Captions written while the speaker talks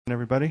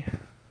Everybody?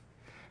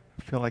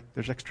 I feel like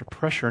there's extra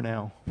pressure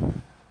now.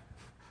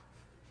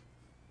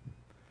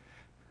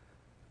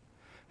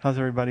 How's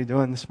everybody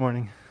doing this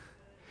morning?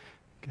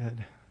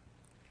 Good.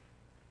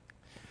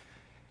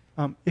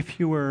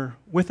 If you were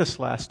with us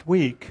last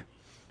week,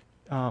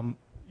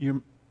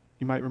 you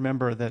might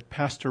remember that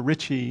Pastor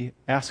Richie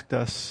asked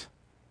us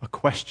a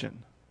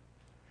question.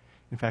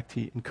 In fact,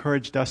 he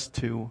encouraged us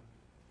to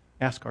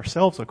ask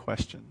ourselves a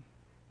question.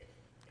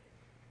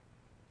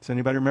 Does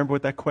anybody remember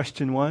what that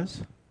question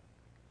was?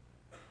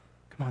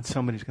 Come on,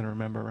 somebody's going to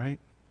remember, right?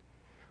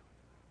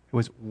 It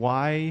was,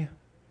 why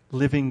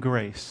living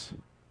grace?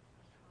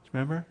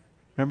 Remember?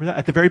 Remember that?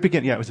 At the very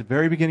beginning. Yeah, it was at the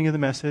very beginning of the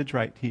message,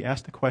 right? He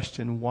asked the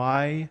question,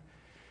 why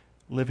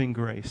living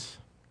grace?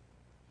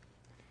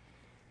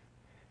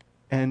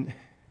 And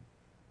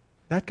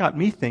that got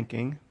me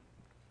thinking,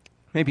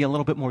 maybe a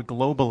little bit more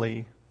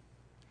globally,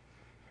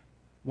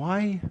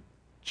 why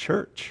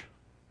church?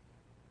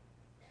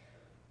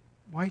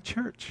 Why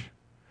church?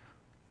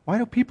 Why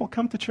do people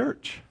come to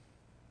church?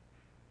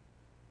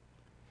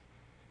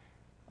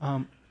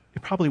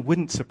 It probably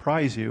wouldn't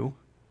surprise you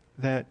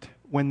that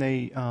when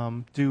they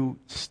do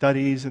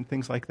studies and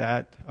things like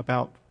that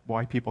about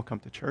why people come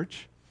to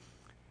church,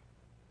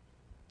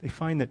 they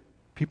find that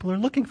people are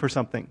looking for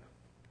something.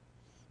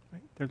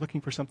 Right? They're looking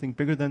for something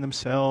bigger than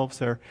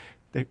themselves.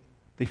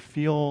 They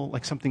feel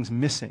like something's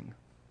missing.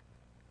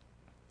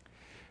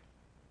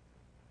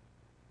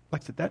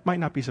 Like I said, that might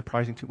not be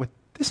surprising to you. What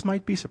this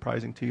might be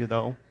surprising to you,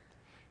 though,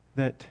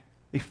 that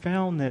they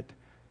found that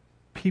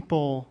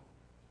people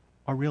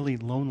are really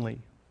lonely.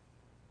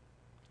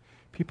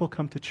 People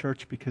come to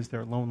church because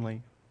they're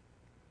lonely.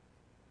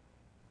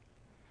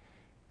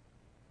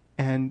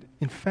 And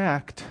in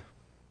fact,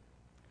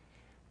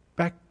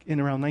 back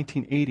in around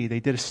 1980, they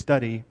did a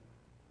study,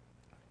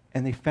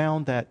 and they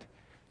found that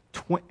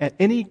at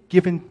any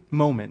given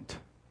moment,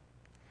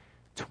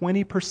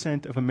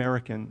 20% of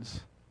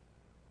Americans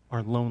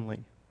are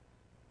lonely.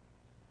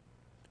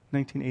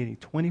 1980,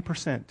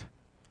 20%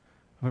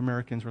 of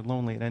Americans were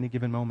lonely at any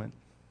given moment.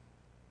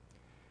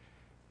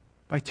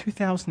 By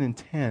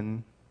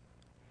 2010,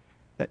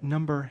 that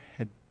number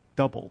had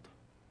doubled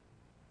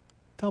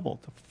to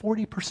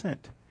 40%.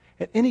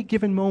 At any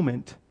given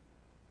moment,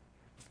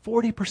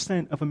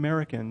 40% of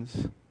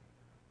Americans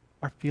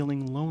are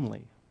feeling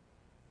lonely.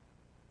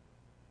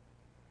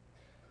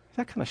 Is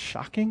that kind of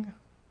shocking?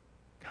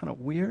 Kind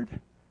of weird?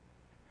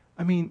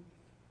 I mean,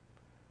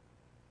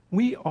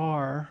 we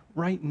are,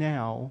 right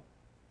now,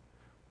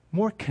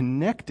 more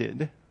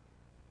connected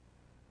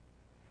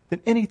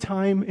than any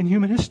time in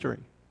human history.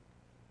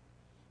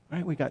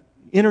 Right? We got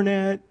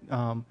internet,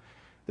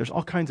 there's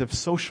all kinds of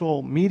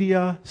social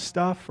media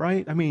stuff,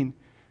 right? I mean,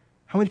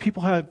 how many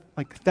people have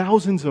like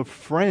thousands of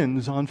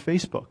friends on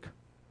Facebook,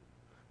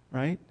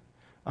 right?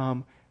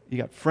 You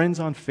got friends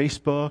on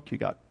Facebook, you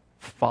got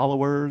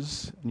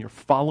followers, and you're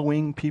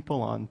following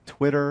people on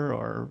Twitter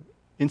or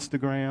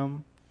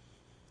Instagram.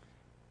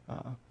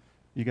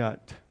 You got,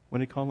 what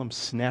do you call them,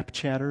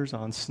 Snapchatters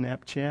on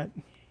Snapchat?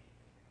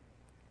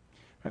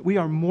 Right? We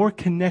are more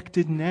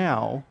connected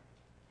now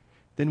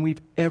than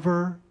we've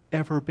ever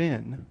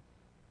been.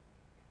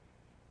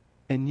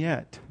 And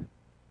yet,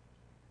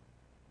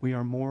 we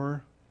are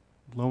more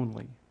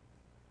lonely.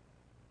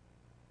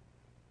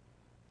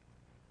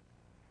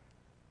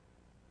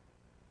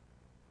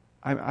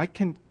 I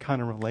can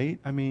kind of relate.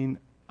 I mean,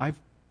 I've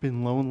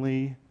been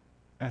lonely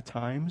at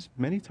times,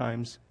 many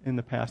times in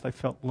the past. I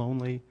felt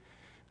lonely.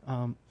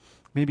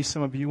 Maybe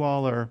some of you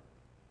all are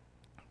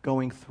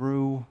going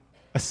through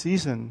a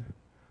season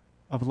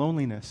of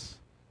loneliness.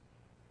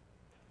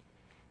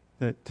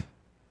 That,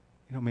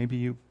 maybe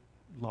you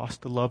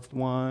lost a loved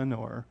one,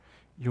 or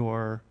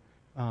you're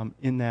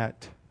in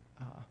that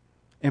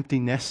empty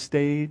nest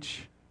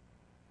stage,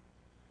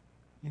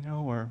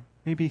 or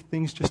maybe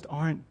things just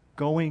aren't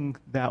going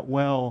that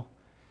well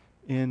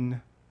in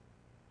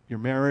your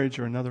marriage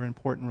or another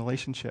important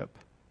relationship.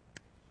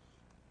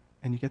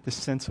 And you get this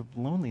sense of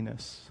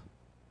loneliness.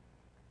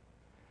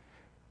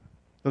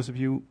 Those of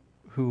you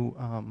who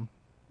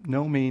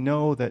know me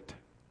know that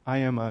I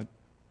am a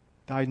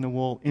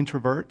dyed-in-the-wool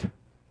introvert,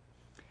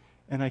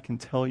 and I can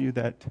tell you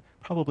that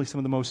probably some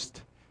of the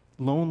most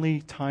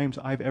lonely times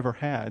I've ever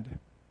had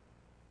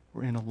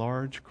were in a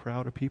large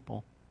crowd of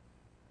people.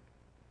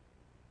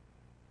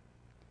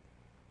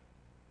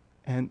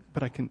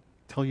 But I can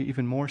tell you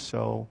even more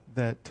so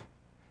that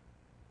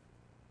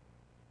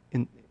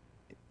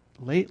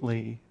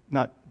lately,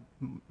 not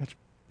much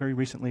very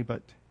recently,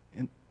 but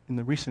in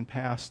the recent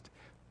past,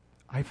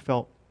 I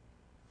felt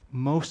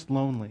most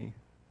lonely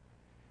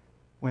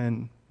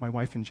when my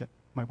wife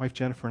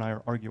Jennifer and I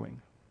are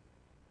arguing.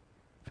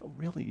 I feel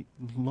really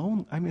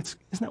lonely. I mean,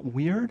 isn't that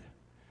weird?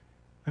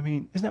 I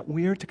mean, isn't that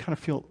weird to kind of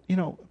feel,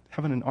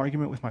 having an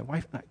argument with my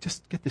wife, and I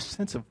just get this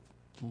sense of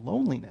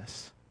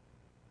loneliness.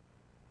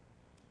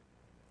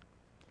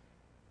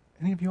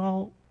 Any of you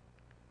all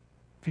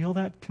feel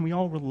that? Can we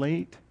all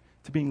relate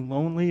to being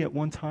lonely at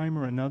one time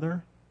or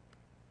another?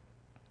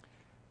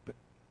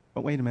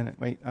 But wait a minute.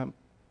 I'm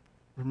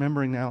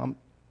remembering now.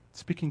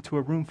 speaking to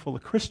a room full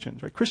of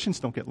Christians, right? Christians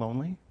don't get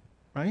lonely,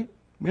 right?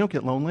 We don't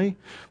get lonely.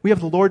 We have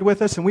the Lord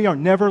with us, and we are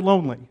never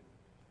lonely.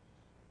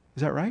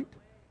 Is that right?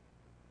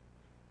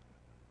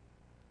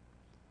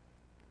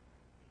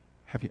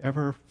 Have you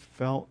ever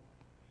felt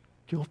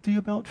guilty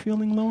about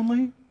feeling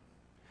lonely?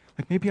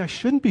 Like maybe I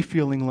shouldn't be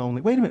feeling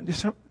lonely. Wait a minute,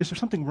 is there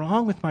something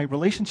wrong with my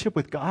relationship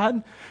with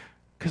God?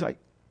 Because I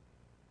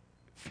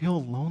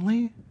feel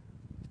lonely?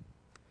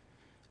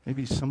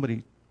 Maybe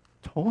somebody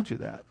told you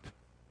that,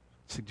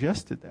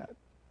 suggested that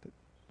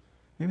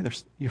maybe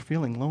you're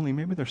feeling lonely.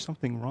 Maybe there's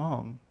something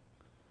wrong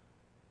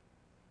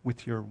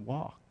with your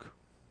walk.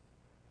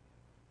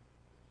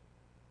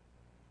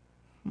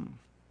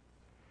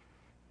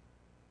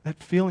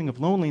 That feeling of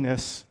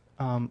loneliness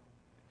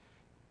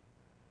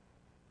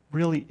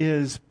really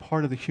is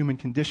part of the human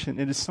condition.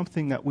 It is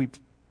something that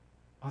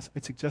I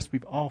suggest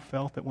we've all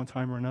felt at one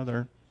time or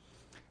another,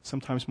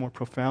 sometimes more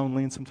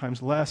profoundly and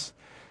sometimes less.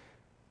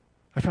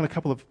 I found a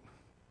couple of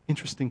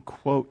interesting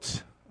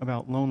quotes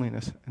about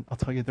loneliness, and I'll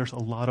tell you there's a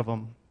lot of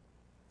them.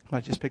 I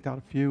just picked out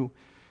a few.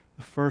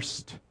 The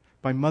first,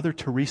 by Mother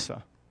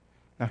Teresa.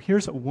 Now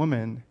here's a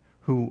woman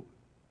who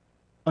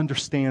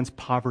understands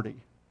poverty,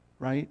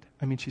 right?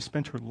 I mean, she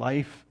spent her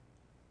life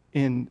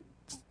in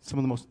some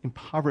of the most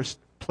impoverished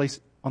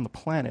places on the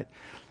planet.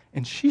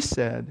 And she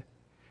said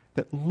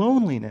that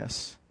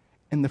loneliness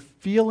and the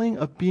feeling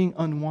of being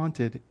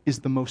unwanted is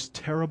the most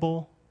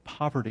terrible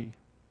poverty.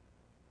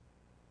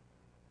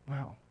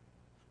 Wow.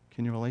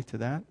 Can you relate to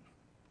that?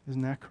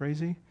 Isn't that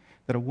crazy?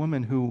 That a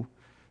woman who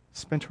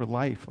spent her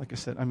life, like I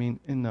said,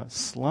 in the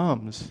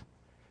slums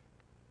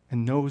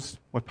and knows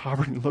what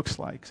poverty looks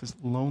like, says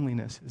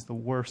loneliness is the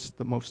worst,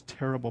 the most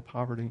terrible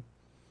poverty.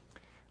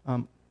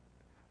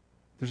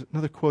 There's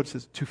another quote that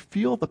says, "To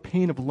feel the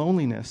pain of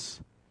loneliness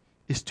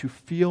is to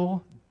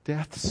feel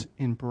death's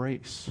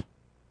embrace,"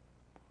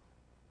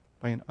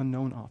 by an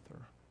unknown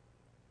author.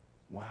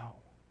 Wow.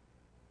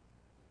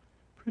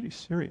 Pretty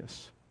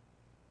serious.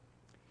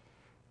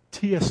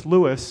 T.S.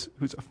 Lewis,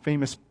 who's a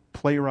famous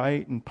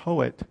playwright and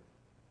poet,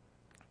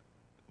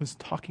 was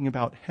talking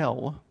about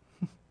hell.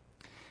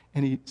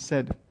 And he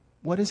said,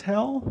 what is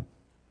hell?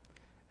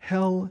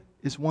 Hell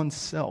is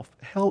oneself.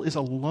 Hell is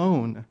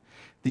alone.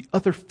 The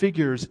other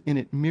figures in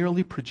it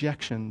merely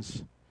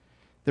projections.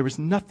 There is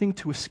nothing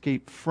to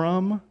escape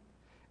from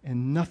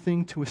and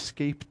nothing to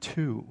escape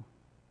to.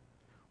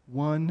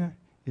 One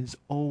is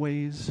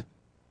always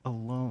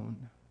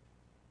alone.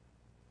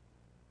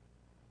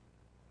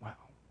 Wow.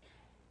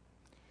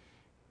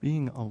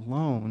 Being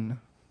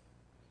alone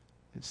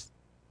is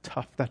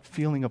tough. That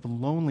feeling of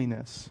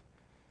loneliness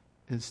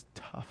is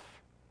tough.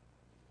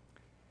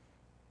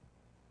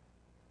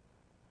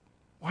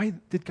 Why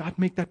did God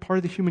make that part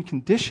of the human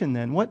condition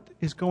then? What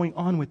is going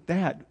on with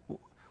that?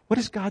 What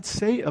does God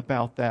say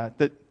about that?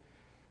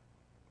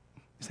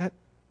 Is that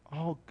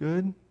all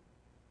good?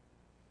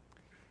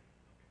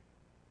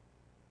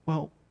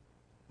 Well,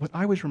 what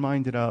I was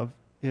reminded of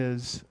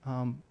is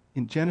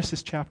in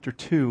Genesis chapter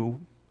 2,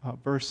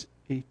 verse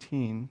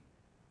 19,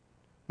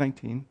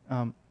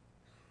 it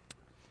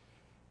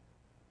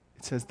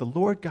says, "The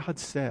Lord God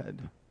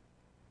said,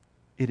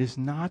 it is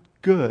not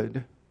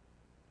good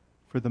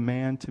for the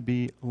man to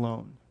be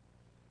alone."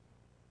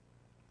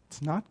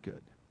 It's not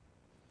good.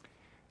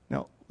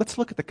 Now, let's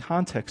look at the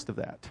context of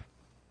that.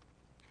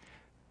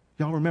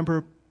 Y'all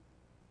remember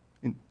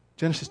in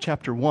Genesis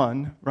chapter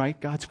 1, right?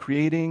 God's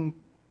creating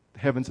the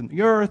heavens and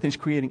the earth, and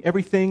He's creating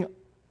everything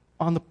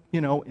on the,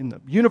 in the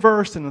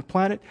universe and the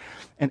planet.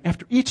 And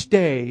after each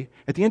day,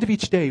 at the end of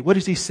each day, what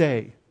does He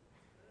say?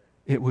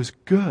 It was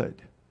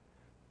good,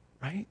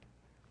 right?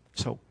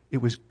 So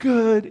it was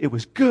good, it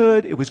was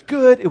good, it was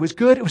good, it was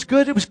good, it was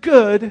good, it was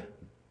good.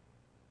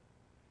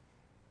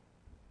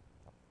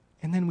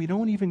 And then we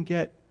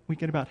get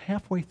about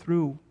halfway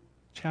through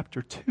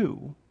chapter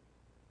 2,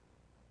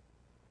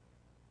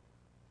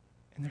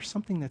 and there's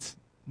something that's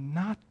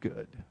not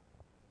good.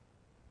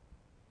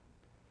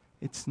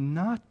 It's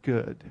not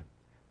good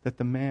that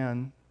the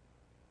man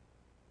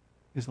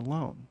is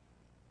alone.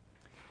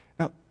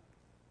 Now,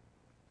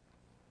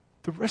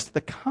 the rest of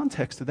the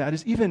context of that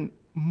is even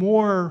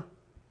more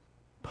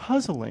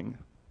puzzling.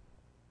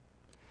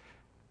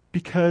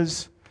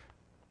 Because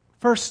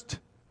first,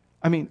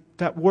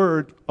 that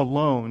word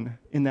alone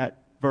in that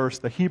verse,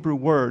 the Hebrew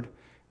word,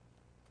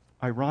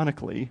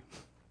 ironically,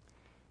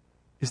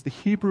 is the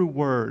Hebrew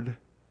word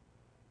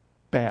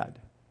bad.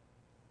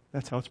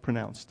 That's how it's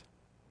pronounced.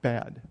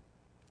 Bad.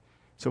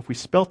 So if we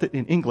spelt it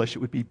in English, it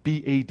would be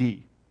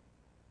B-A-D.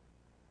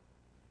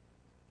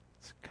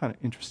 It's kind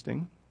of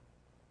interesting.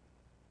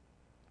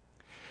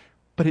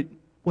 But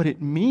what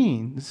it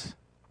means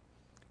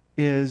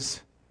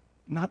is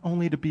not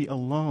only to be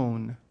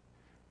alone,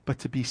 but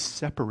to be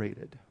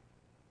separated.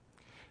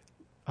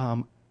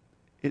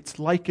 It's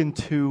likened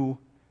to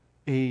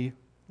a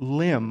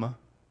limb,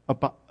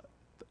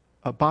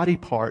 a body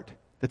part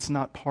that's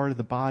not part of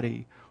the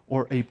body,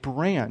 or a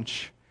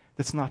branch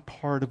that's not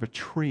part of a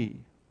tree.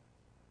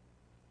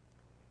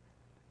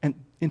 And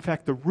in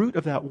fact, the root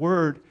of that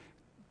word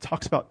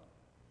talks about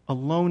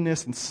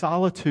aloneness and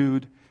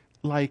solitude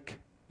like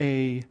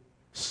a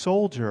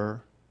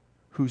soldier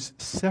who's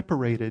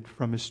separated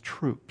from his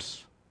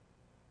troops.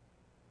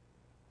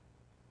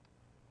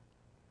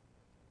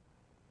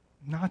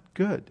 Not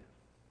good.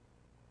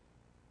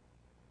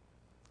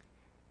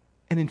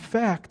 And in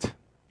fact,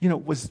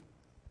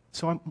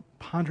 I'm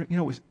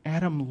pondering, was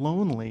Adam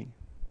lonely?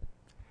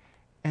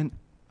 And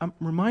I'm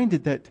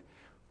reminded that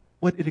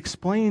what it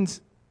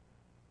explains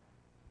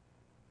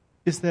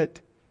is that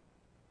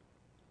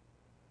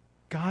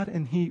God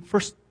and he,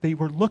 first they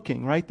were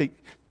looking, right? They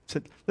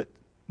said,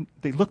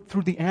 they looked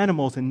through the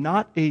animals, and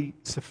not a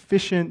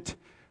sufficient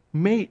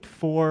mate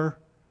or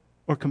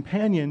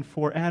companion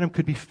for Adam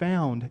could be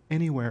found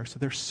anywhere. So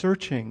they're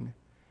searching,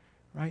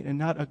 right? And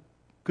not a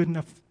good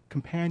enough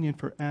companion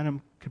for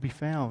Adam could be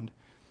found.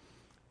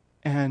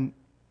 And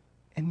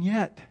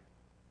yet,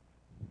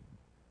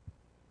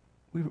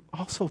 we were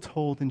also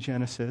told in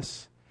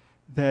Genesis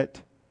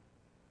that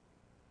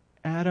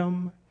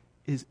Adam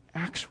is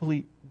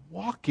actually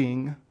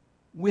walking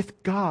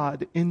with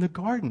God in the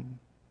garden.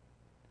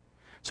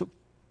 So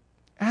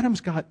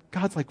Adam's got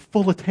God's like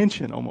full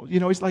attention almost.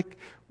 He's like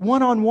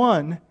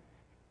one-on-one,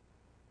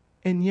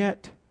 and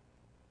yet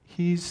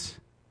he's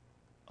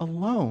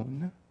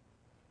alone,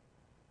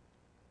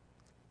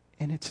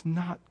 and it's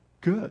not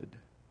good.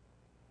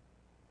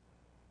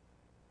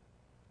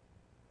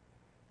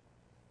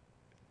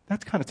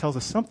 That kind of tells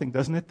us something,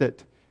 doesn't it?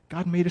 That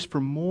God made us for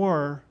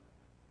more,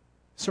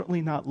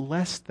 certainly not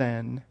less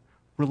than,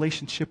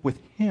 relationship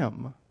with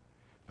him,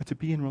 but to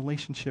be in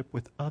relationship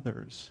with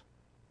others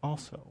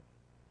also.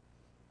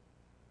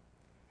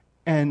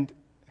 And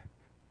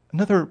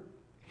another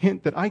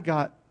hint that I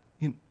got,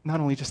 in not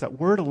only just that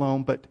word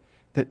alone, but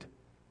that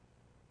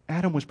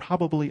Adam was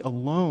probably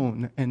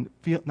alone, and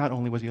not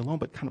only was he alone,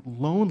 but kind of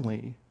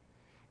lonely,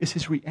 is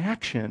his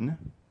reaction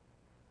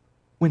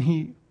when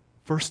he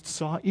first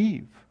saw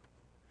Eve.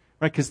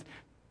 Right? Because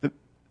the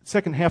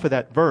second half of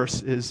that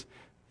verse is,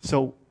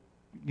 so,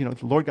 the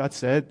Lord God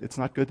said, it's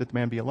not good that the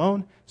man be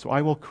alone, so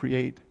I will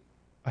create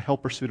a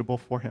helper suitable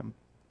for him.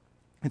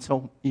 And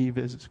so Eve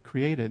is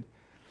created.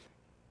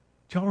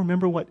 Do y'all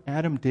remember what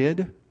Adam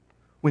did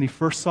when he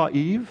first saw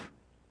Eve?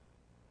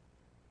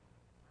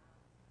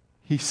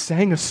 He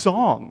sang a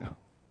song.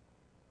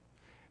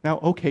 Now,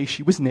 okay,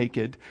 she was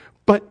naked,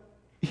 but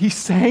he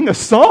sang a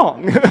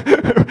song.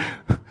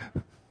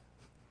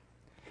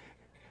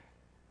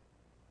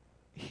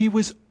 He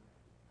was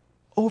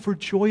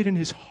overjoyed in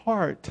his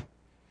heart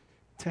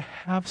to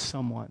have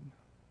someone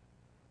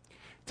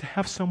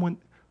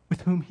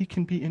with whom he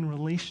can be in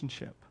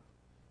relationship.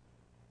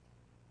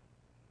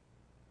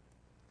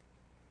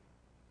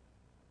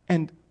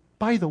 And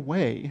by the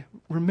way,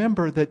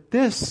 remember that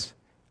this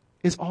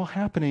is all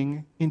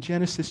happening in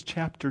Genesis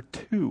chapter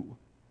 2.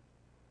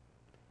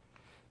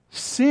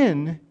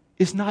 Sin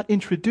is not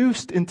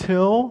introduced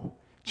until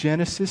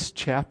Genesis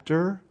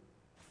chapter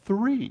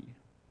 3.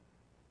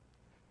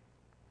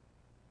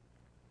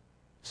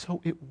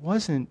 So it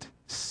wasn't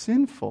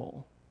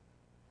sinful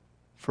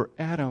for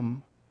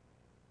Adam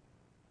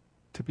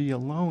to be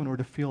alone or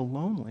to feel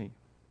lonely.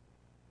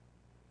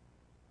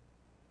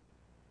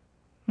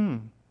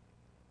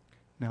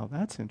 Now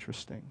that's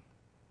interesting,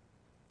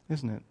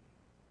 isn't it?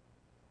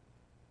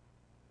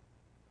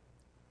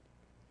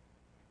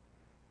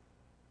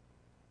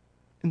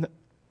 And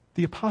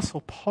the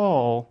Apostle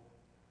Paul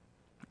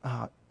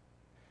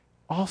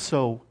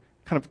also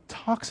kind of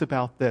talks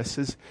about this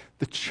as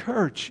the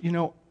church,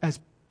 as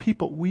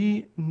people,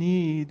 we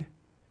need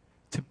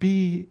to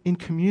be in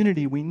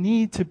community. We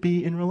need to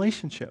be in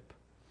relationship.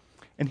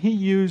 And he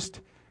used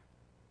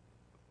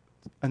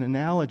an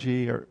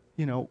analogy, or,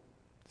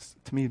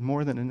 to me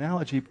more than an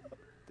analogy,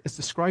 as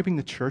describing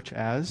the church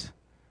as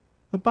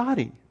the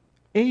body.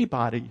 A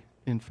body,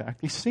 in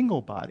fact, a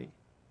single body.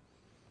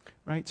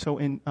 Right? So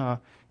in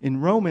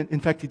Roman, in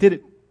fact, he did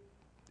it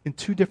in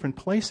two different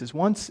places.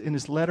 Once in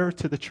his letter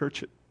to the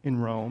church in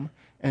Rome,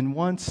 and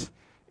once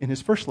in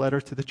his first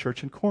letter to the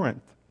church in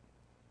Corinth.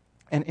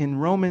 And in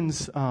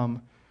Romans 12,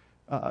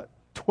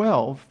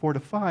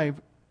 4-5,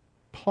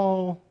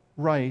 Paul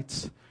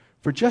writes,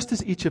 "For just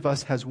as each of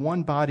us has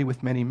one body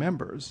with many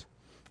members,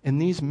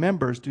 and these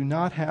members do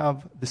not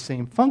have the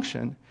same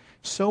function,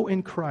 so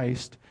in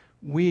Christ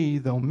we,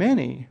 though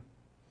many,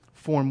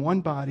 form one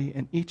body,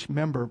 and each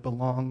member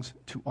belongs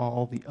to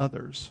all the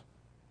others."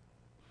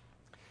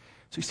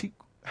 So you see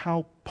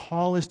how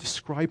Paul is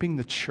describing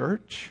the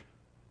church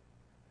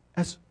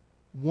as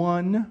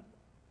one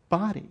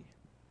body.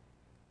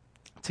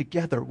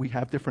 Together we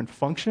have different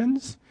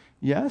functions,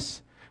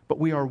 yes, but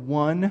we are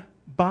one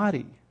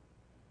body.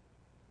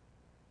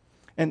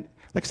 And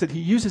like I said, he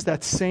uses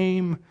that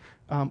same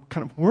kind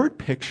of word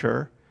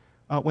picture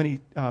when he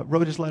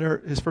wrote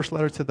his first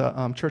letter to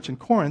the church in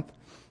Corinth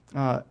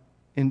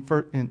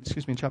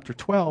in chapter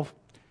 12,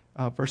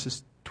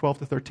 verses 12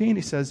 to 13.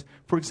 He says,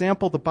 "For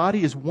example, the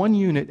body is one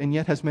unit and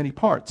yet has many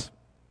parts.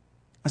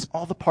 As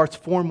all the parts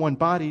form one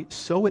body,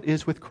 so it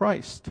is with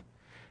Christ.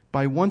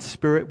 By one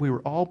Spirit we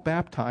were all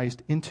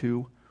baptized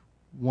into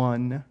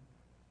one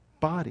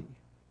body."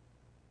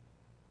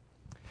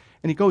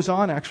 And he goes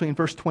on actually in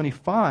verse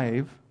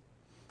 25,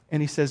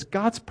 and he says,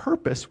 God's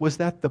purpose was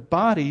that the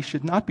body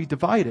should not be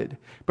divided,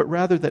 but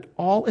rather that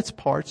all its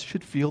parts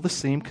should feel the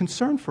same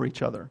concern for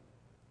each other.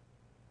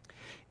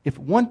 If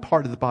one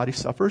part of the body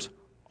suffers,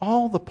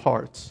 all the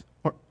parts,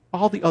 or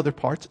all the other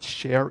parts,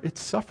 share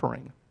its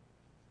suffering.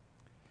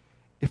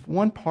 If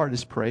one part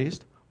is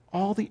praised,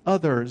 all the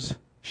others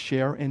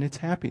share in its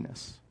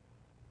happiness.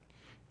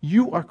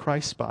 You are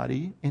Christ's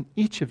body, and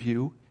each of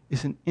you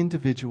is an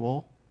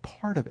individual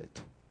part of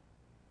it.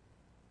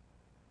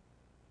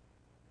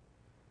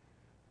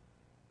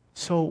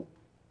 So,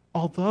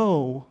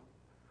 although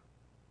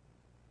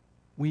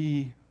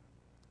we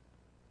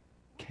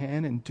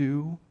can and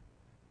do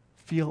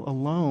feel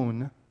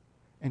alone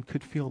and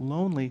could feel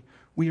lonely,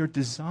 we are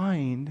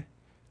designed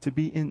to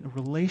be in a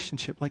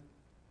relationship like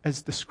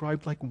as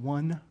described like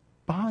one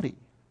body.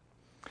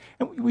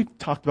 And we've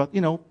talked about,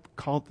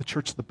 called the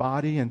church the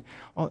body and,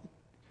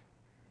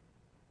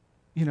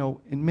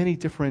 in many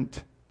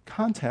different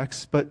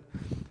contexts, but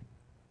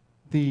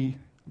I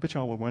bet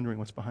y'all were wondering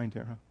what's behind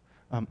here,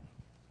 huh?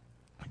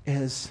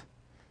 Is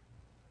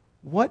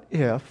what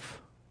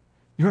if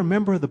you're a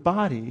member of the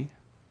body,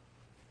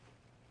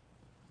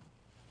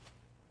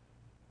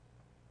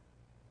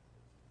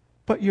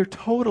 but you're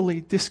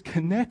totally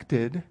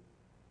disconnected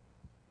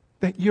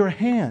that you're a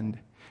hand.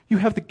 You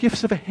have the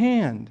gifts of a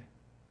hand,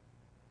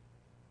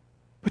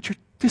 but you're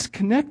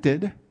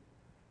disconnected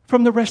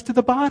from the rest of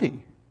the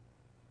body.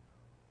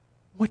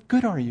 What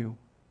good are you?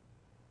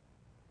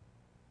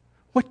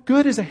 What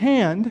good is a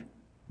hand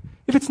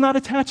if it's not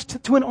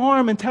attached to an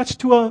arm, attached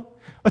to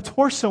a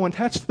torso,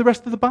 attached to the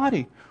rest of the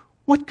body?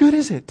 What good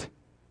is it?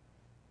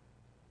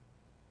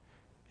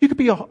 You could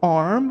be an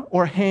arm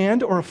or a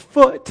hand or a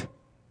foot,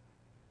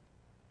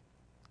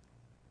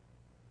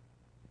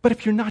 but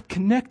if you're not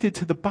connected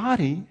to the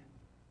body,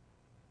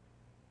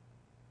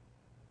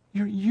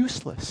 you're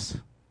useless.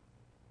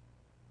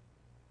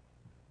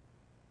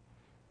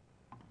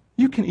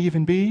 You can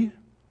even be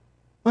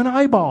an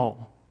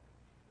eyeball.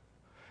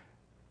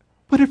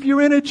 But if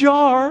you're in a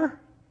jar,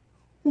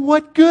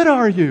 what good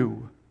are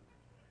you?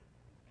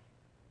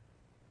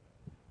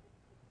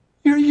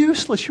 You're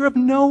useless. You're of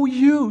no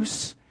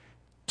use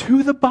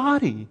to the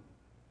body.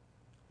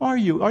 Are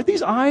you? Are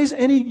these eyes of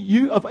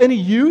any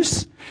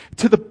use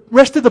to the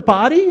rest of the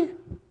body?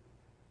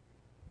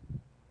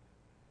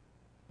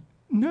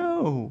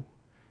 No.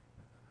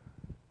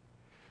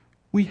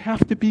 We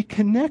have to be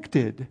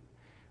connected,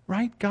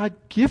 right? God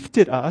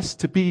gifted us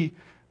to be,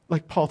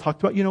 like Paul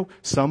talked about,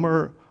 some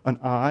are an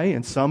eye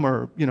and some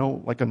are,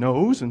 like a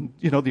nose, and,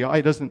 the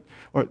eye doesn't,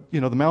 or,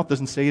 the mouth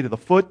doesn't say to the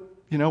foot,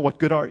 what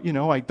good are,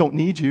 I don't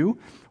need you.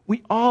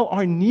 We all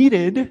are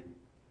needed,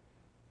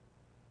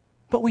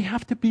 but we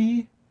have to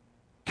be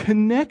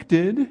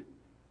connected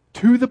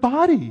to the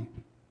body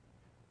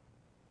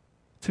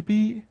to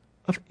be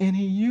of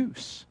any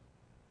use.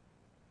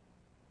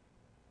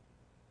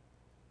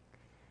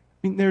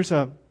 I mean, there's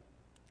a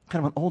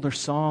kind of an older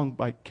song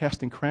by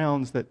Casting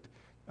Crowns that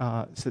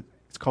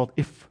it's called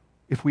 "If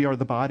We Are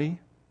the Body,"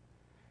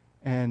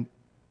 and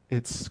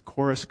its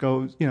chorus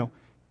goes,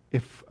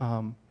 if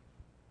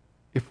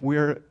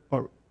we're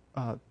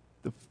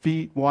the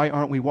feet, why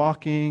aren't we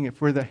walking?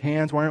 If we're the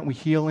hands, why aren't we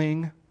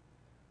healing?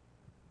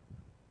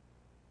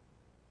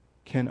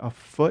 Can a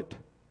foot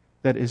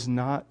that is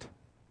not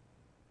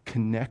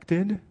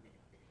connected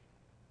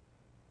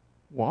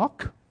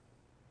walk?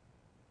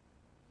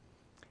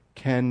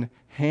 Can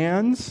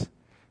hands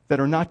that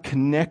are not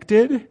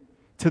connected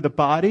to the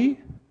body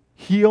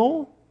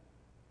heal?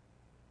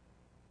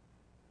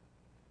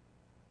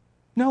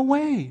 No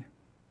way.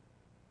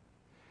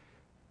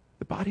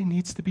 The body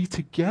needs to be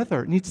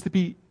together. It needs to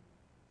be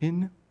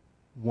in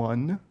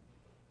one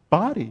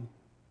body.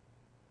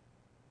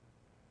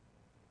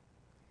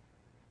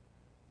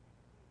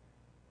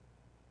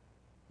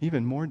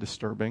 Even more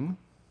disturbing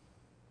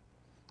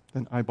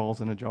than eyeballs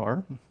in a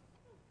jar.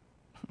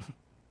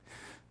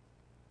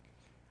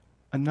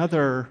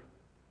 Another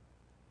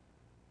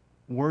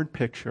word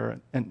picture,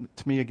 and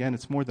to me, again,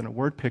 it's more than a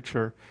word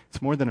picture,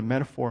 it's more than a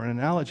metaphor, an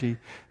analogy,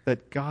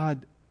 that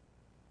God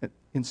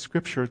in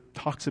Scripture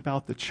talks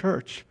about the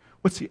church.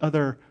 What's the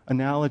other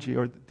analogy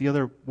or the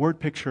other word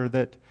picture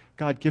that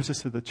God gives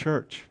us of the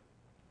church?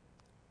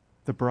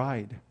 The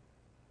bride,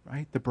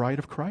 right? The bride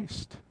of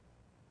Christ.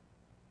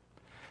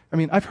 I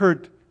mean, I've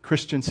heard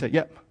Christians say,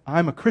 yep,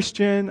 I'm a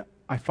Christian,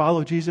 I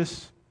follow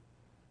Jesus.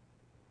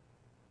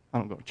 I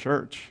don't go to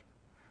church.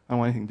 I don't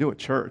want anything to do with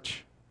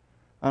church.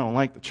 I don't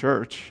like the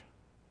church.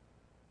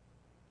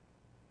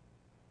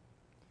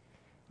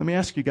 Let me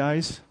ask you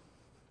guys,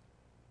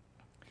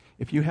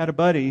 if you had a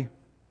buddy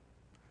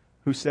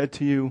who said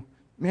to you,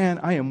 man,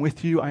 I am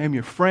with you, I am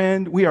your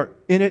friend, we are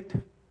in it.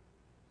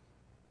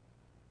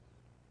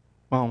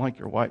 Well, I don't like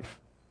your wife.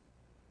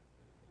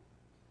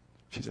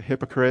 She's a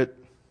hypocrite.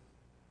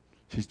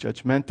 She's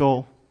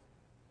judgmental.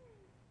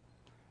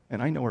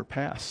 And I know her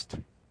past.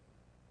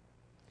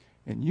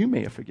 And you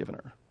may have forgiven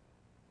her.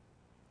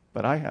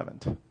 But I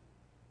haven't.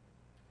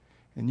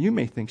 And you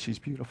may think she's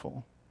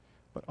beautiful.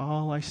 but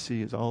all I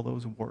see is all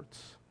those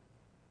warts.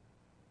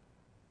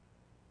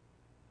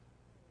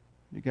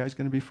 You guys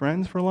going to be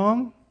friends for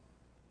long?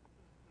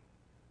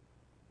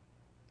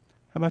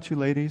 How about you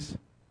ladies?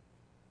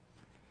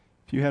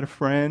 If you had a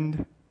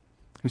friend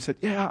who said,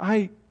 yeah,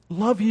 I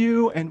love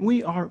you and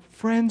we are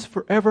friends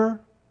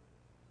forever,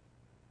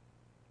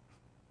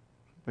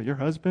 but your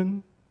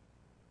husband,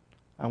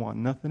 I want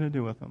nothing to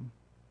do with him.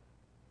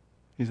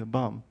 He's a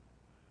bum.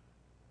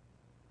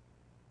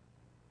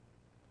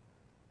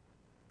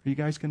 Are you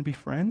guys going to be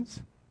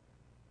friends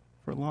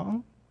for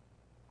long?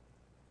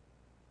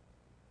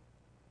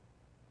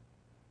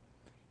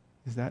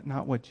 Is that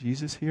not what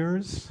Jesus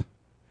hears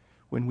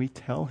when we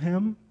tell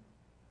him,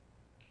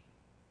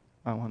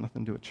 I want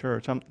nothing to do with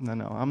church.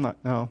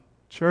 No.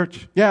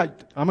 Church, yeah,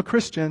 I'm a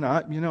Christian.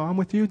 I'm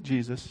with you,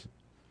 Jesus.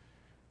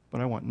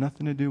 But I want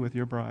nothing to do with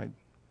your bride.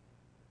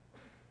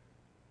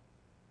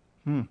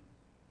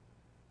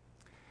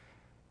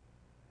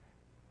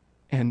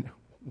 And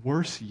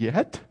worse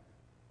yet,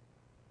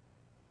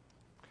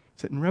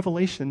 is that in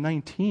Revelation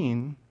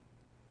 19,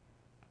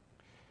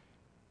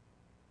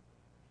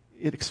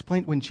 it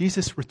explained when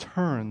Jesus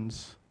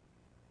returns,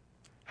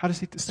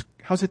 how's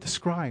it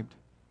described?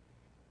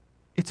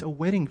 It's a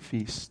wedding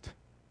feast.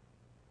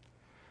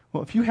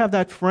 Well, if you have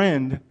that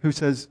friend who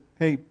says,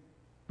 hey,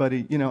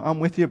 buddy, I'm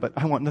with you, but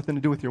I want nothing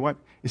to do with your wife.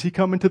 Is he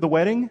coming to the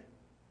wedding?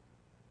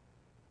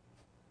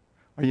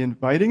 Are you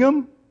inviting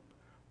him?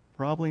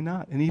 Probably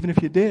not. And even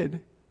if you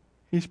did,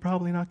 he's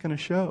probably not going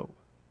to show.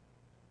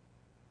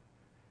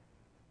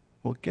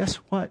 Well, guess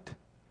what?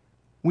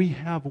 We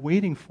have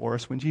waiting for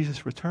us when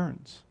Jesus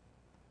returns.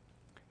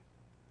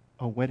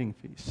 A wedding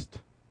feast.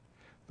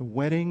 The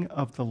wedding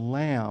of the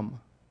Lamb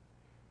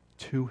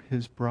to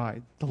his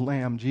bride. The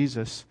Lamb,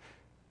 Jesus,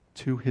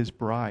 to his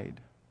bride.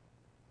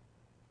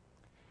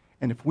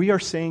 And if we are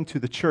saying to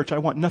the church, I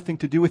want nothing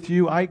to do with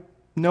you,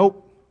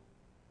 nope.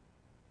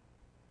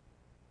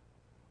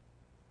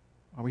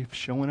 Are we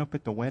showing up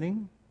at the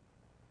wedding?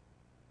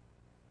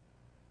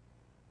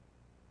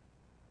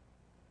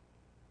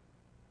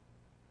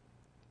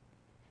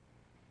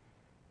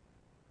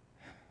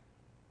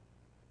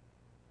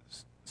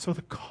 So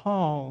the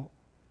call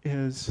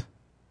is,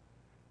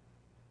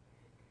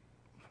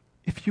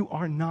 if you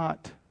are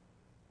not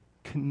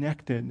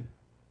connected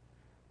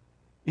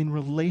in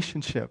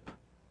relationship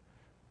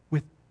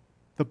with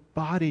the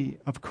body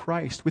of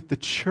Christ, with the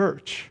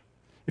church,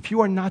 if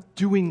you are not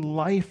doing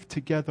life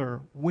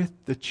together with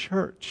the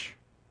church,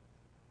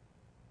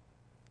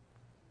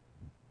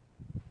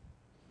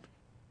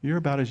 you're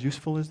about as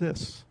useful as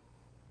this.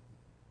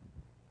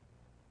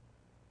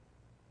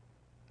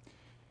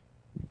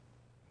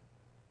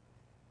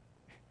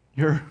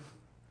 You're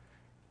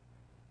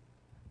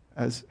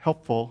as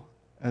helpful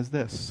as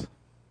this,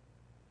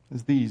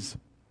 as these.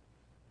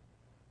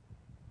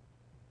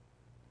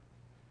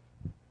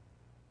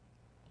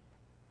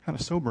 Kind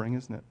of sobering,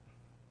 isn't it?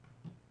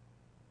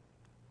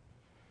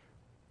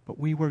 But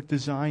we were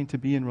designed to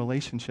be in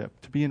relationship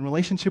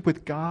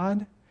with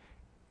God,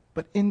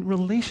 but in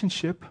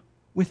relationship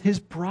with his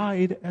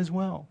bride as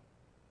well.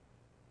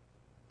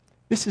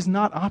 This is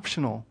not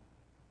optional.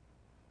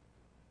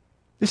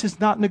 This is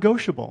not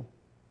negotiable.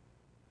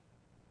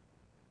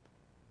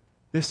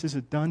 This is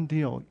a done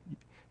deal.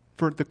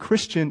 For the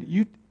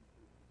Christian,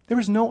 there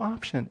is no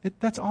option.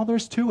 That's all there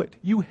is to it.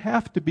 You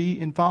have to be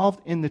involved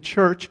in the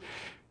church.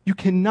 You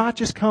cannot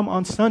just come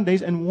on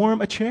Sundays and warm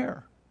a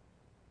chair.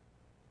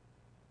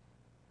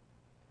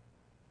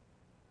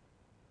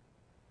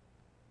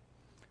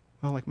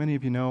 Well, like many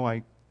of you know,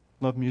 I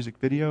love music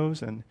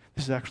videos, and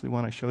this is actually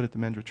one I showed at the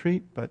men's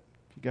retreat, but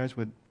if you guys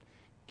would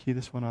key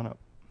this one on up.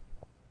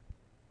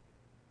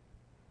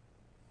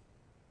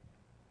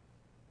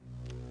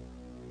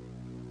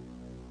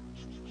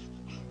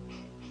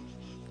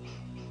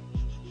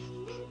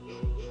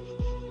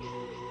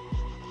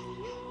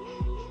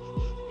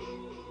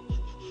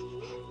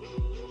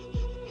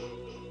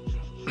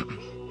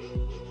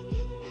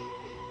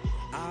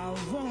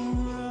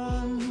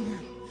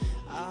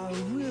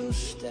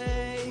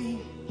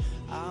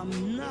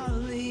 I'm not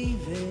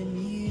leaving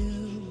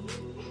you.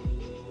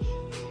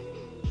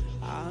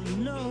 I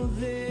know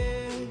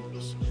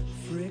there's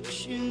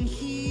friction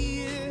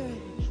here.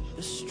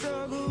 The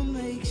struggle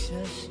makes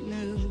us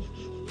new.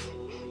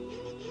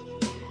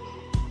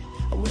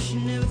 I wish you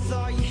never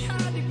thought you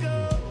had to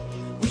go.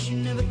 Wish you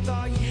never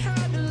thought you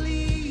had to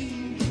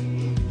leave.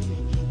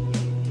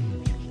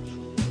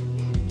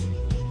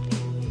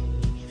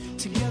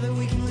 Together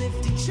we can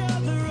lift each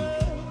other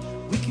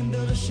up. We can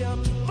build a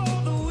shelter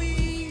for the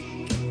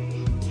weak.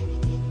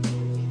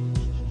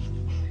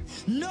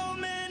 No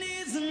man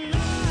is an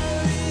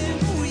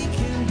island we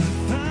can be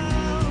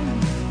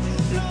found.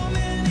 No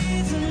man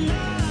is an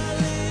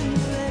island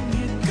when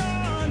you're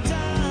gone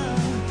down.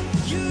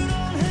 You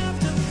don't have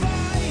to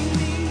fight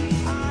me,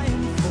 I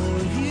am for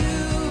you.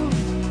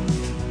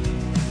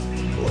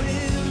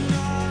 We're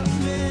not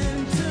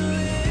meant to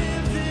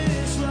live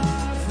this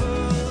life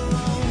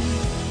alone.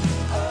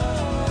 Oh,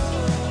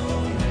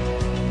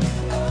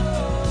 oh, oh,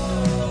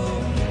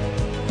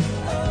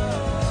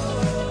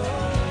 oh.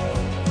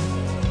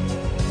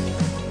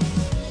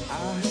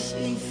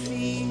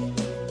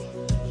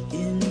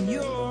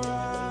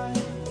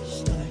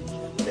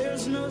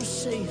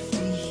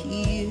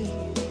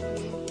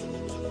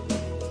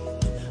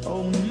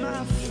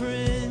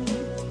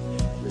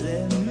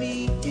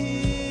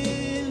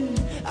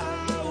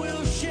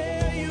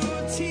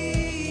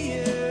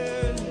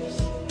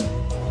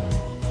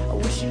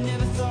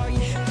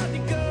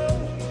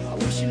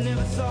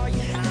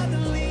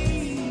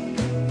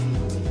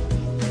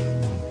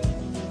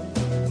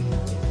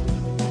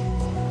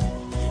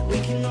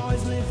 can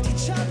always lift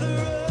each other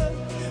up.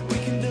 We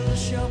can build a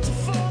shelter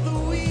for the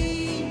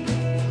weak.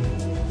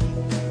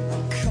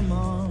 Come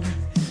on.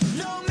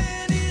 No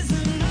man is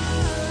an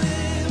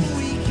island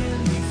we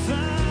can be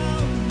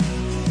found.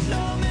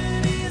 No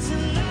man is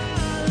an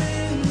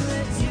island.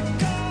 Let your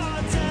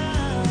guard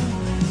down.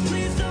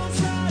 Please don't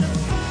try to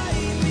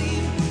fight me.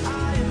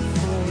 I am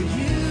for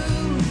you.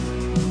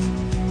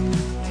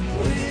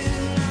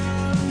 We're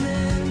not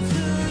meant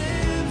to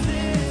live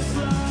this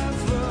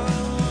life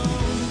alone.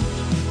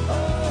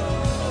 Oh,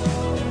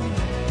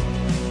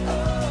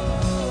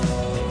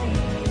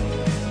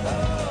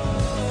 oh,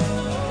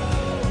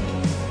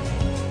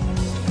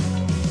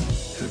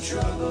 through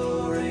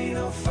trouble, rain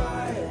or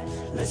fire,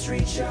 let's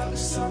reach out to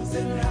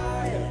something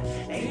higher.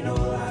 Ain't no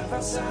life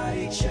outside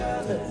each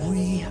other.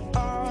 We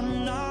are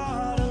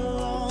not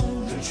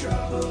alone. Through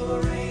trouble,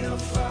 rain or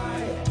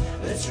fire,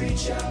 let's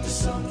reach out to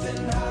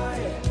something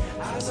higher.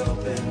 Eyes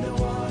open to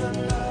one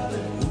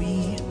another.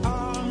 We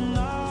are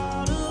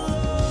not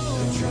alone.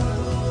 Through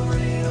trouble,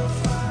 rain or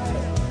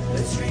fire,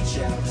 let's reach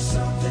out to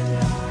something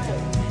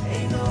higher.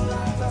 Ain't no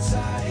life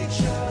outside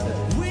each other.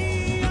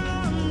 We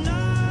are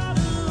not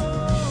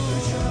alone.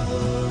 Through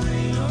trouble,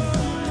 rain or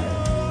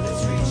fire,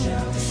 let's reach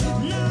out to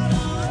something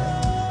higher.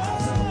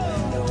 Eyes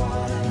open to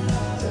one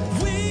another.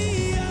 We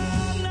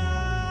are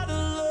not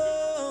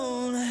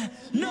alone.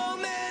 No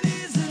man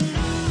is an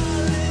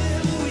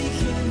island we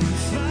can be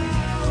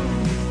found.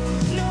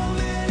 No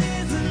man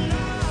is an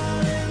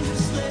island.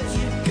 Just let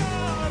your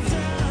guard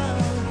down.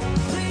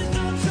 Please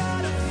don't try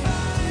to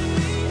find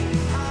me.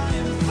 I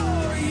am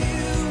for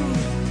you.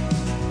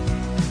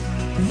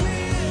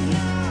 We're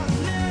not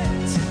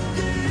meant to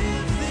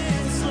live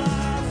this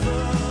life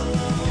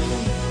alone.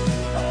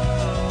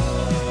 Oh,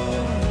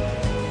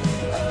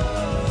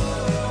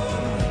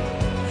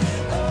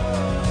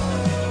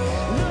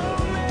 no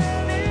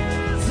man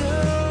is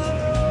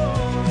alone.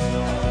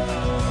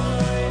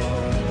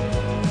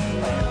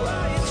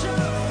 Why you try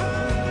to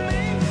find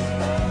me?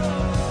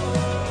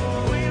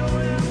 We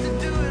don't have to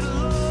do it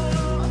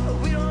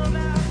alone. We don't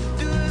have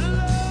to do it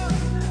alone.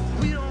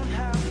 We don't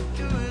have to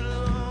do it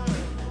alone.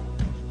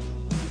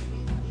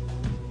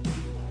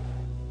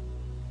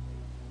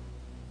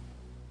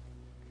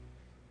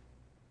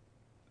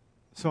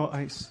 So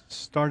I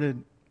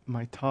started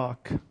my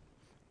talk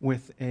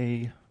with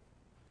a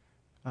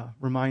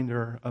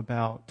reminder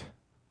about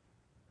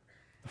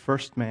the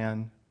first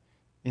man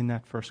in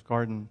that first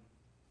garden.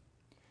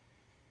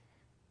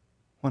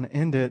 I want to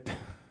end it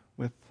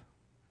with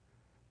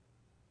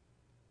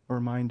a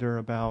reminder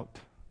about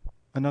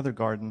another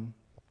garden.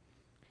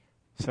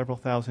 Several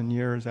thousand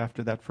years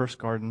after that first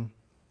garden,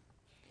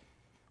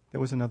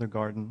 there was another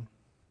garden,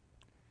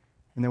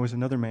 and there was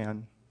another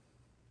man.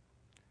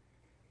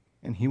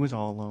 And he was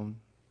all alone.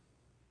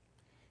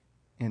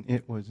 And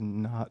it was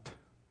not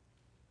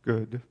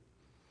good.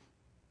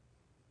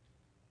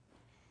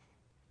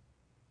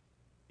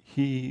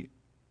 He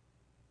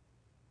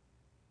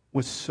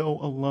was so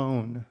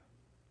alone.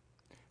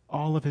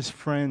 All of his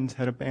friends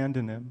had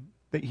abandoned him.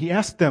 He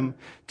asked them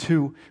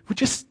to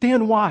just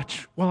stand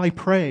watch while I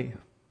pray.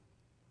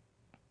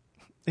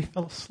 They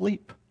fell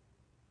asleep.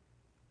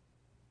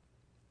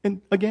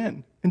 And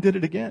did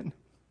it again.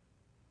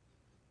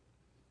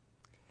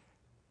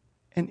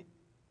 And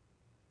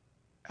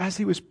as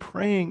he was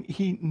praying,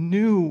 he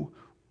knew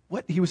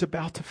what he was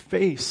about to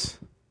face.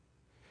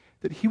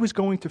 That he was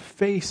going to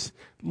face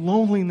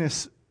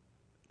loneliness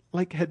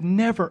like had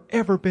never,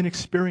 ever been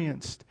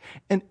experienced.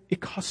 And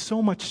it caused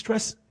so much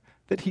stress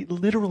that he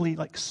literally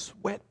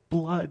sweat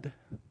blood.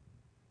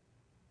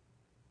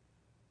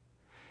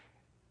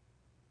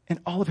 And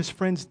all of his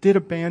friends did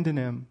abandon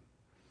him.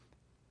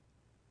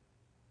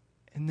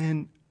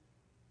 And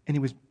he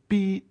was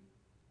beat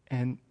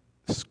and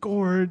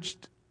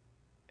scourged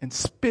and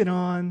spit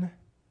on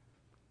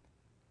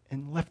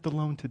and left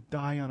alone to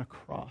die on a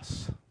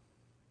cross.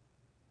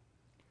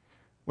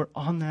 Where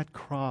on that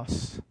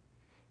cross,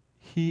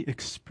 he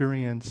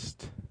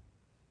experienced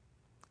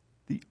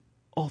the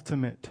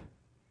ultimate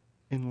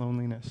in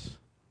loneliness.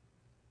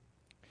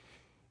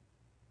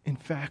 In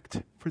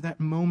fact, for that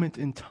moment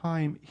in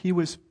time, he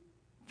was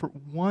for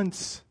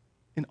once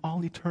in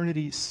all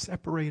eternity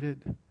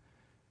separated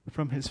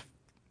from his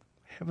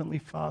heavenly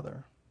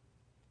Father.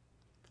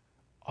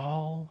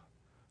 All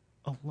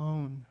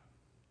alone.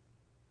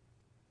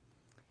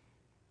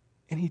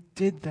 And he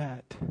did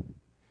that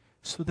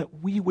so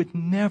that we would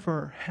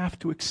never have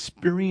to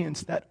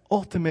experience that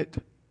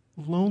ultimate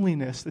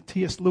loneliness that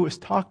T.S. Lewis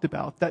talked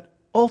about, that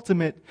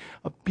ultimate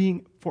of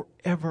being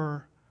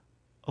forever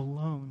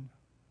alone.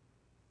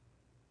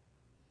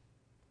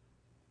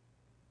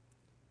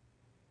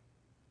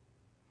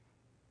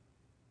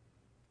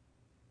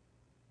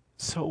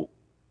 So,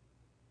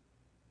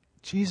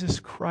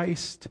 Jesus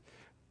Christ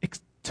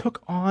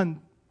took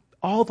on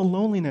all the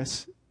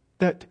loneliness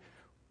that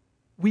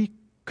we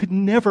could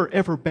never,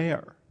 ever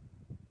bear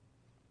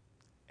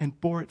and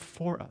bore it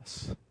for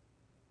us.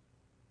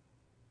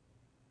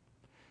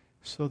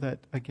 So that,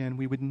 again,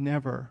 we would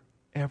never,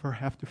 ever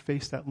have to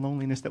face that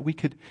loneliness, that we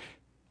could,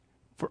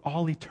 for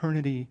all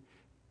eternity,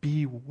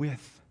 be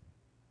with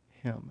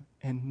him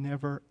and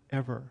never,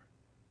 ever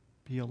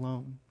be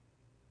alone.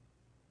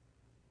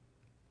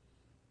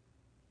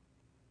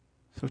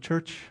 So,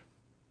 church,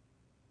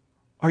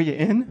 are you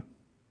in?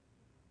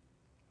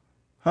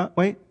 Huh?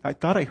 Wait, I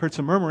thought I heard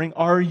some murmuring.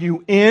 Are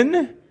you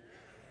in?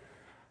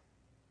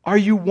 Are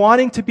you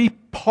wanting to be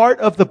part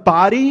of the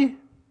body?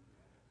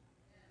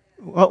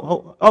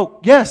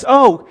 Yes.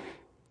 Oh,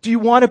 do you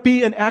want to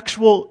be an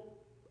actual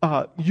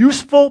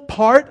useful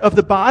part of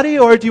the body,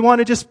 or do you want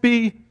to just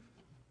be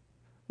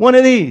one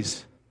of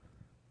these?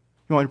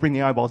 You want to bring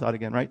the eyeballs out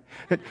again, right?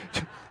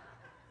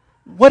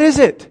 What is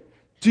it?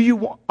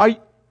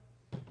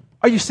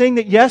 Are you saying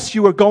that yes,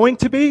 you are going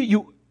to be?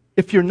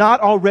 If you're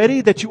not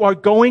already, that you are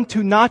going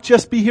to not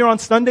just be here on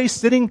Sundays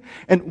sitting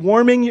and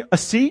warming a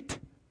seat?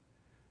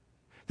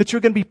 That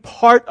you're going to be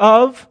part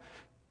of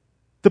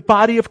the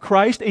body of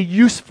Christ, a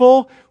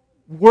useful,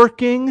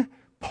 working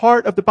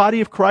part of the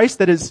body of Christ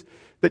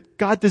that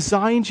God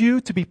designed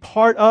you to be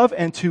part of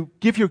and to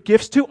give your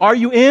gifts to? Are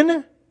you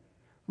in?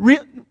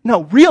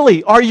 No,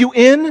 really, are you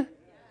in?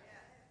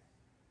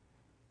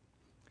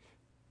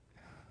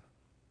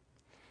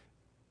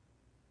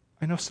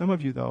 I know some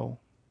of you, though,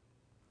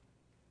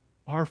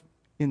 are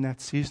in that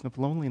season of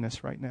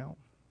loneliness right now.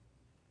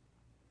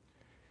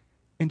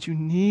 And you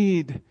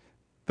need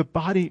the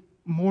body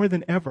more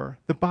than ever,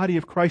 the body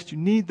of Christ. You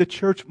need the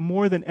church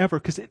more than ever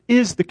because it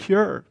is the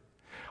cure.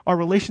 Our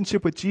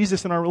relationship with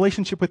Jesus and our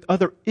relationship with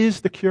others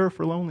is the cure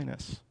for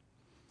loneliness.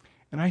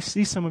 And I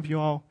see some of you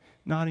all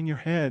nodding your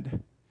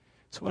head.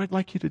 So what I'd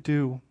like you to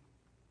do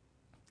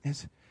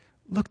is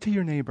look to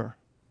your neighbor.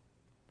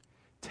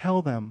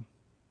 Tell them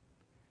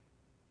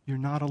you're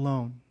not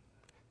alone.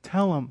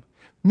 Tell them.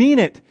 Mean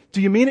it.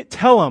 Do you mean it?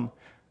 Tell them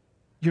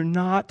you're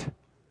not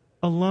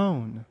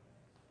alone.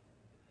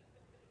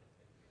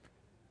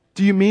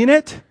 Do you mean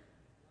it?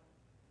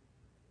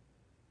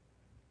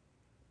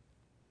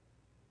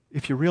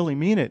 If you really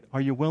mean it, are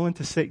you willing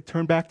to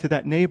turn back to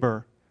that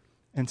neighbor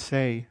and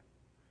say,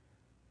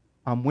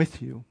 I'm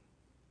with you?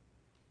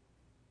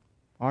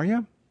 Are you?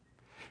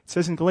 It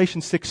says in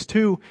Galatians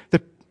 6:2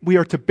 that we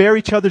are to bear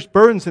each other's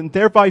burdens and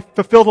thereby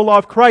fulfill the law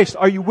of Christ.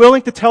 Are you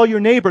willing to tell your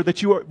neighbor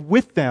that you are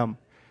with them?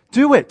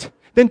 Do it.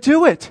 Then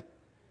do it.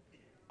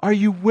 Are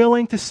you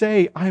willing to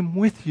say, I'm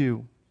with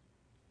you?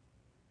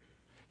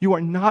 You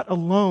are not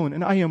alone,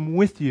 and I am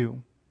with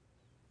you.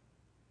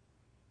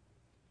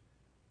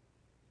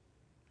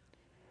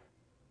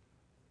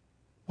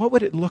 What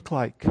would it look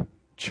like,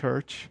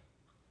 church,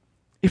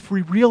 if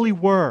we really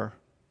were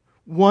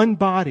one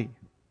body?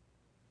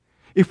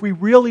 If we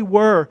really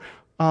were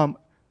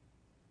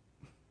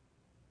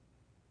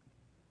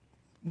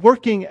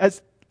working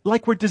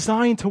like we're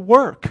designed to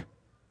work?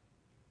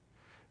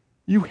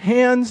 You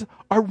hands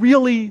are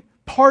really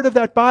part of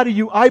that body.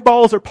 You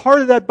eyeballs are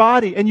part of that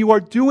body, and you are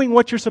doing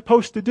what you're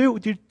supposed to do.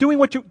 You're doing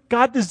what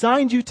God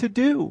designed you to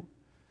do.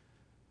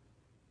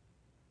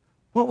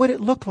 What would it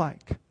look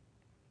like?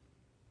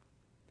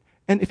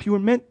 And if you were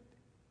meant,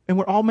 and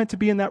we're all meant to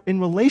be in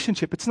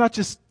relationship, it's not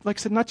just, like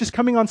I said, not just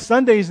coming on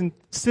Sundays and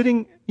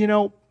sitting,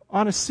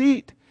 on a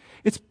seat.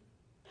 It's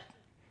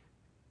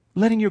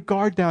letting your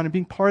guard down and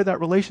being part of that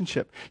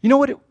relationship. You know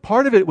what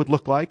part of it would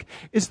look like?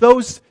 Is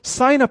those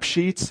sign-up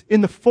sheets in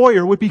the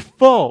foyer would be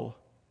full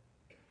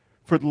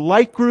for the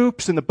light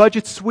groups and the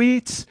budget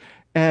suites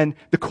and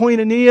the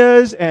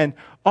koinonias and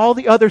all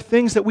the other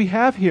things that we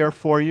have here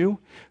for you.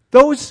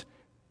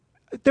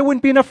 There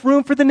wouldn't be enough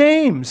room for the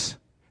names.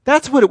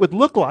 That's what it would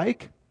look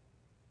like.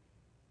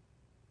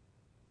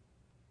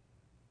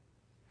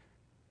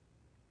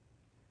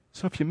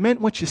 So if you meant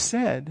what you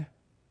said,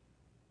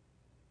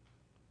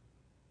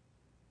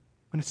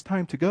 when it's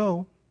time to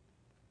go,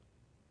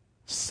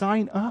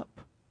 sign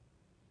up.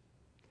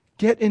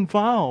 Get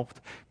involved.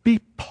 Be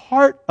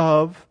part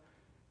of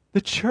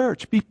the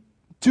church.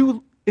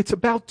 It's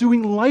about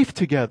doing life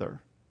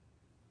together.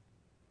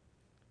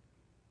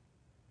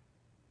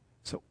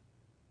 So,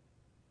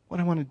 what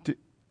I want to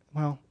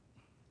do,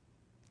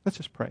 let's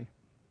just pray.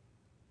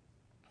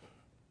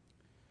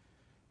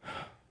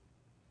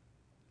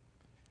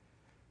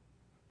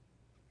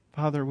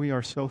 Father, we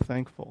are so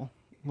thankful,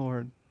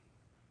 Lord,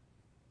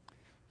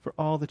 for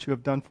all that you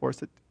have done for us.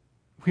 That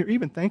we're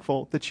even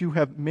thankful that you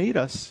have made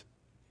us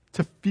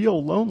to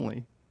feel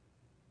lonely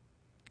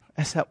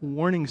as that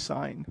warning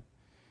sign,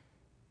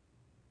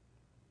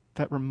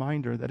 that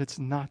reminder that it's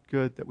not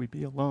good that we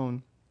be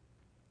alone,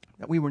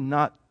 that we were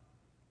not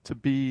to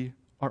be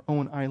our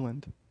own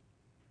island.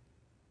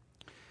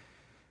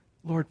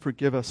 Lord,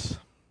 forgive us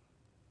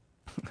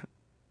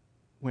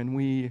when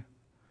we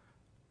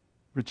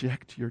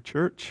reject your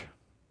church,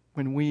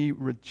 when we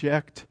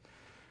reject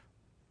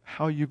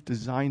how you've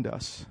designed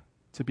us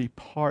to be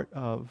part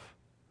of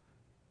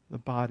the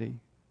body,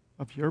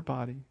 of your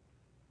body.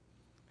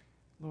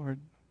 Lord,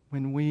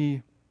 when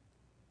we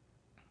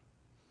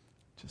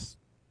just,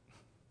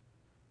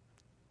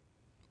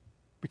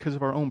 because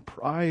of our own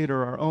pride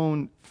or our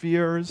own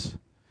fears,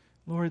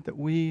 Lord, that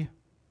we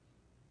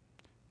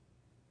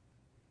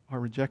are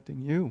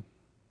rejecting you.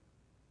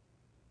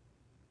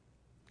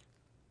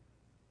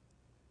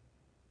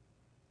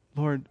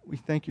 Lord, we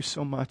thank you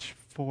so much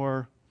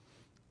for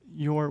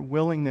your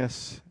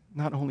willingness,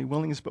 not only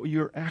willingness, but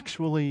you're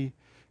actually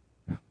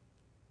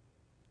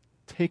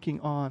taking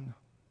on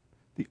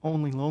the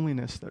only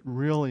loneliness that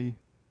really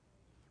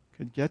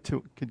could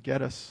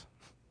get us.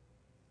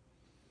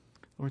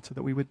 Lord, so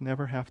that we would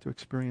never have to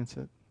experience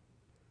it.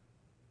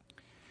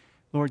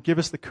 Lord, give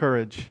us the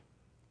courage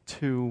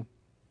to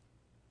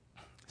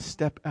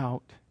step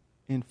out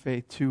in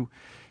faith, to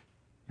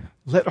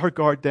let our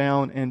guard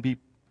down and be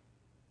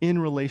in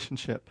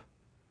relationship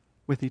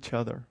with each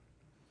other.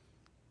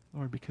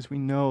 Lord, because we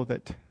know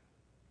that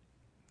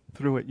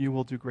through it you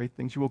will do great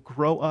things. You will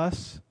grow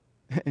us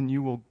and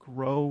you will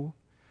grow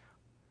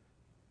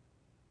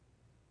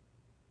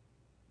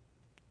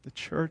the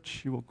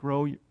church. You will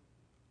grow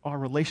our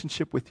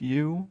relationship with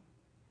you.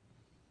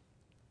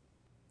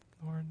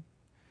 Lord,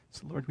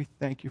 so Lord, we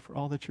thank you for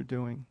all that you're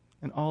doing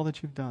and all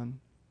that you've done.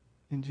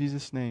 In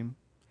Jesus' name,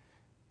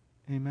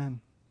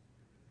 amen.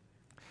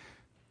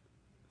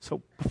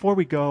 So before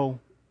we go,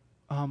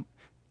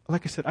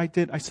 like I said,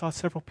 I saw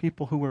several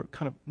people who were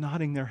kind of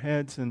nodding their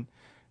heads and,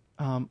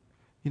 how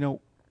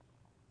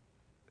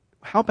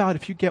about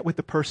if you get with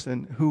the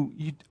person who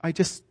you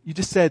just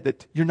said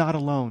that you're not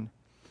alone?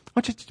 I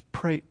want you to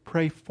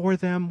pray for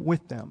them,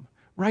 with them,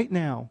 right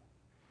now.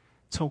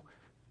 So,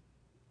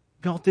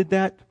 if y'all did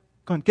that,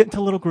 go and get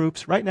into little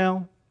groups right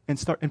now and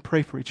start and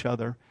pray for each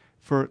other.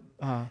 For,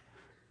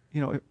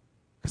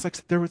 because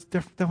like there was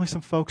definitely some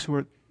folks who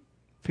were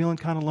feeling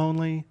kind of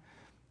lonely,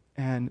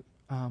 and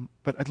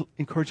but I'd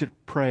encourage you to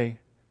pray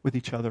with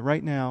each other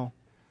right now,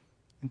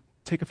 and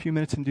take a few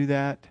minutes and do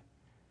that.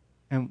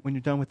 And when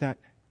you're done with that,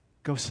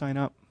 go sign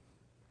up.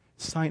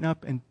 Sign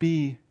up and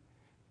be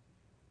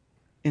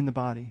in the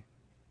body.